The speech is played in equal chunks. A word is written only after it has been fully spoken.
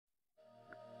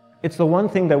It's the one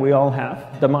thing that we all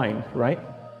have, the mind, right?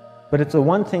 But it's the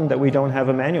one thing that we don't have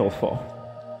a manual for.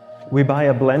 We buy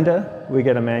a blender, we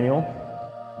get a manual.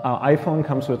 Our iPhone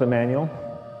comes with a manual.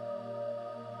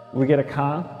 We get a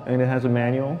car and it has a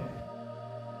manual.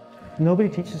 Nobody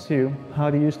teaches you how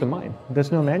to use the mind.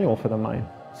 There's no manual for the mind.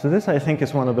 So this, I think,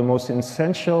 is one of the most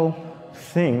essential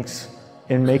things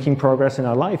in making progress in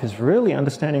our life, is really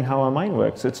understanding how our mind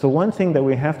works. It's the one thing that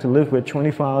we have to live with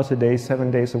 24 hours a day, 7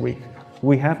 days a week.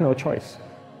 We have no choice.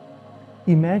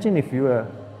 Imagine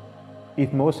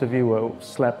if most of you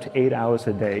slept 8 hours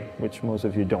a day, which most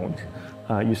of you don't.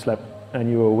 You slept and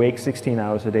you were awake 16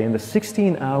 hours a day. In the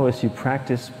 16 hours you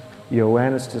practice your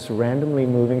awareness just randomly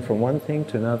moving from one thing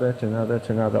to another, to another,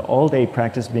 to another. All day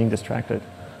practice being distracted.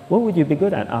 What would you be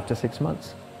good at after 6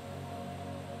 months?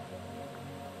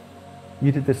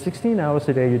 You did the 16 hours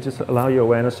a day, you just allow your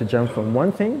awareness to jump from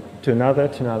one thing to another,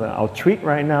 to another. I'll tweet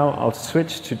right now, I'll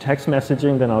switch to text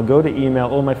messaging, then I'll go to email.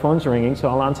 Oh, my phone's ringing, so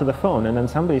I'll answer the phone. And then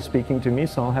somebody's speaking to me,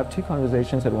 so I'll have 2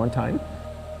 conversations at one time.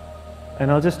 And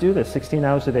I'll just do this 16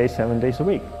 hours a day, 7 days a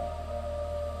week.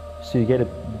 So you get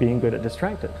it being good at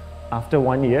distracted. After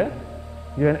 1 year,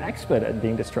 you're an expert at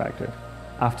being distracted.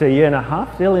 After a year and a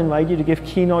half, they'll invite you to give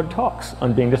keynote talks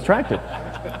on being distracted.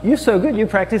 You're so good, you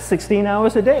practice 16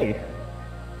 hours a day.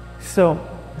 So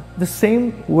the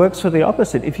same works for the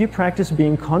opposite. If you practice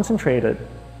being concentrated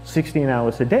 16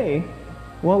 hours a day,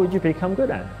 what would you become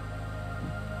good at?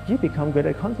 You become good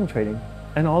at concentrating.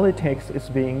 And all it takes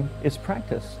is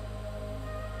practice.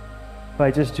 By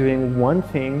just doing one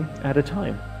thing at a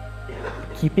time.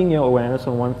 Keeping your awareness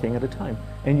on one thing at a time.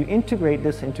 And you integrate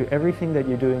this into everything that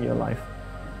you do in your life.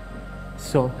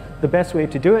 So the best way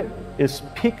to do it is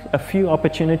pick a few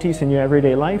opportunities in your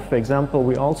everyday life. For example,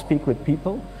 we all speak with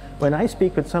people. When I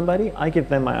speak with somebody, I give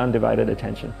them my undivided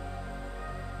attention.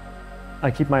 I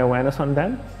keep my awareness on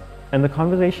them. And the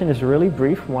conversation is really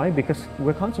brief. Why? Because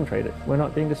we're concentrated. We're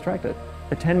not being distracted.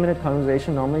 A 10-minute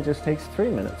conversation normally just takes 3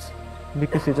 minutes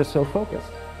because you're just so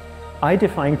focused. I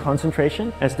define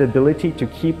concentration as the ability to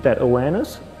keep that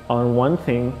awareness on one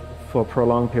thing for a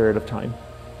prolonged period of time.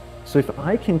 So if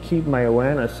I can keep my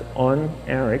awareness on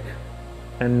Eric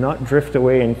and not drift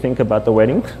away and think about the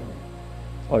wedding,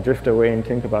 or drift away and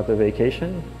think about the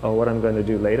vacation, or what I'm going to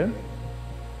do later,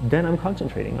 then I'm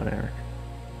concentrating on Eric.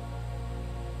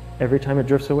 Every time it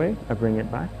drifts away, I bring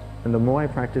it back. And the more I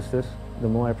practice this, the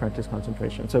more I practice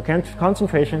concentration. So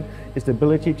concentration is the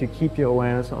ability to keep your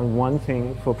awareness on one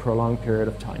thing for a prolonged period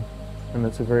of time. And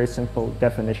that's a very simple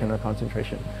definition of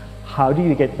concentration. How do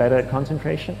you get better at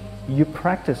concentration? You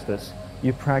practice this.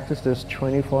 You practice this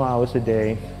 24 hours a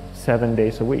day, 7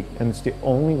 days a week. And it's the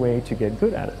only way to get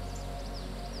good at it.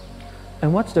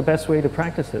 And what's the best way to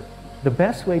practice it? The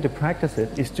best way to practice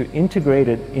it is to integrate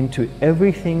it into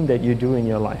everything that you do in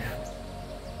your life.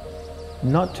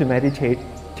 Not to meditate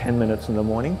 10 minutes in the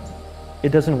morning. It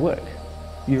doesn't work.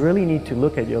 You really need to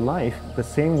look at your life the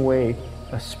same way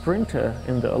a sprinter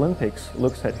in the Olympics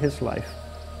looks at his life.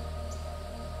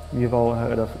 You've all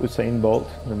heard of Usain Bolt,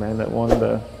 the man that won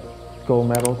the gold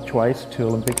medal twice, 2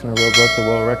 Olympics in a row, broke the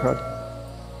world record.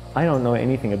 I don't know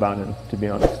anything about him, to be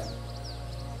honest.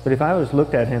 But if I was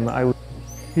looked at him,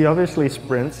 he obviously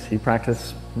sprints, he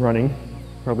practices running,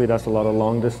 probably does a lot of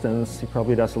long distance, he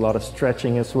probably does a lot of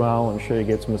stretching as well, I'm sure he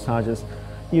gets massages.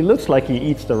 He looks like he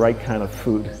eats the right kind of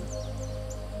food.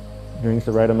 Drinks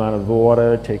the right amount of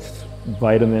water, takes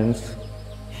vitamins.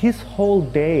 His whole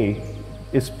day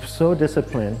is so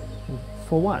disciplined.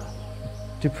 For what?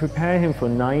 To prepare him for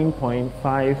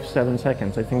 9.57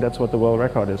 seconds. I think that's what the world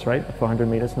record is, right? 400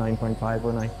 meters, 9.5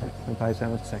 or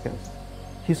 9.57 seconds.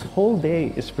 His whole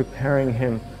day is preparing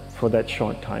him for that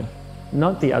short time,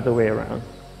 not the other way around.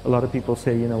 A lot of people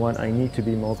say, you know what, I need to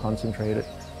be more concentrated.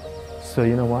 So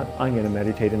you know what, I'm going to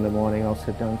meditate in the morning, I'll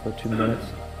sit down for 2 minutes.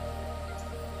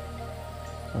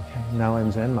 Okay, now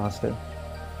I'm Zen master.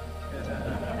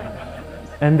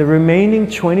 And the remaining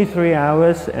 23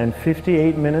 hours and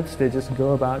 58 minutes, they just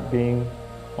go about being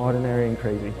ordinary and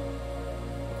crazy.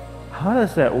 How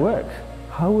does that work?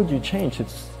 How would you change?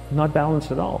 It's not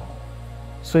balanced at all.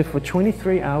 So if for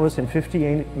 23 hours and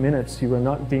 58 minutes you were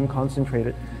not being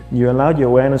concentrated, you allowed your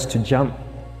awareness to jump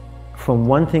from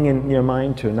one thing in your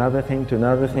mind to another thing, to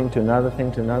another thing, to another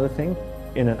thing, to another thing,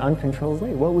 in an uncontrolled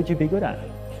way, what would you be good at?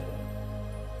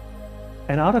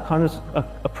 And out of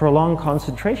a prolonged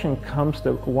concentration comes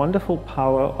the wonderful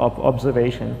power of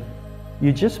observation.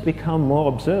 You just become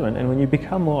more observant, and when you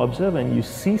become more observant, you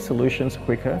see solutions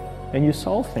quicker and you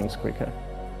solve things quicker.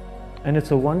 And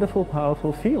it's a wonderful,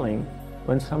 powerful feeling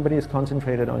when somebody is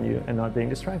concentrated on you and not being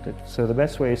distracted. So the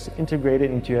best way is to integrate it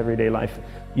into your everyday life.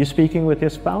 You're speaking with your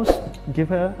spouse, give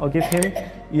her or give him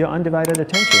your undivided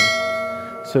attention.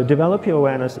 So develop your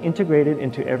awareness, integrate it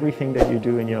into everything that you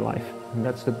do in your life. And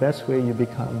that's the best way you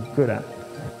become good at.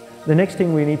 The next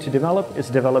thing we need to develop is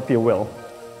develop your will.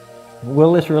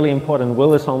 Will is really important.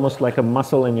 Will is almost like a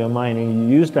muscle in your mind, and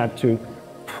you use that to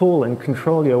pull and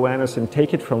control your awareness and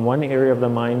take it from one area of the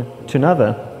mind to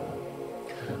another.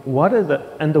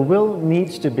 And the will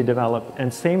needs to be developed,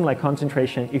 and same like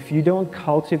concentration, if you don't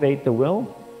cultivate the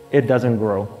will, it doesn't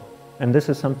grow. And this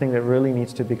is something that really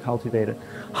needs to be cultivated.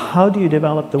 How do you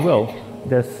develop the will?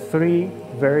 There are 3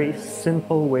 very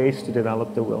simple ways to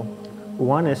develop the will.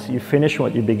 1 is you finish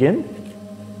what you begin.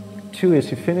 2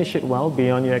 is you finish it well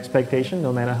beyond your expectation,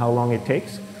 no matter how long it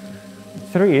takes.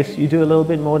 3 is you do a little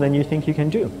bit more than you think you can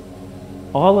do.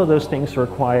 All of those things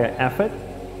require effort,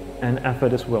 and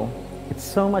effort is will. It's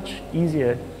so much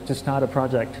easier to start a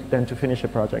project than to finish a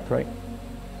project, right?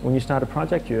 When you start a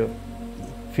project, you're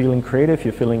feeling creative,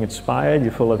 you're feeling inspired,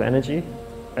 you're full of energy.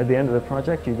 At the end of the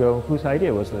project, you go, whose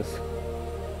idea was this?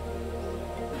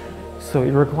 So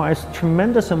it requires a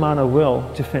tremendous amount of will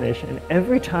to finish, and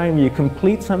every time you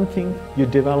complete something, you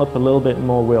develop a little bit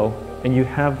more will, and you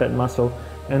have that muscle.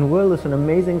 And will is an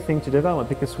amazing thing to develop,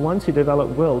 because once you develop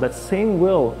will, that same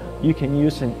will you can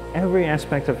use in every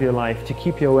aspect of your life to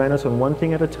keep your awareness on one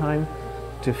thing at a time,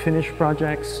 to finish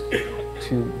projects,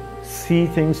 to see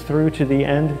things through to the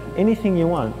end, anything you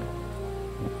want.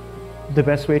 The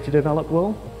best way to develop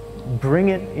will? Bring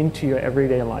it into your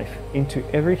everyday life, into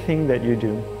everything that you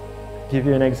do. Give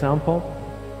you an example,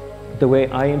 the way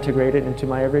I integrate it into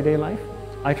my everyday life,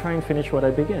 I try and finish what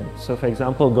I begin. So for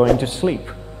example, going to sleep.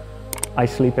 I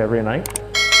sleep every night.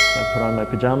 I put on my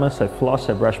pajamas, I floss,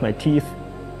 I brush my teeth.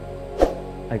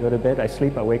 I go to bed, I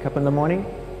sleep, I wake up in the morning,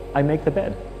 I make the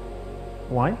bed.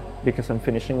 Why? Because I'm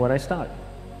finishing what I start.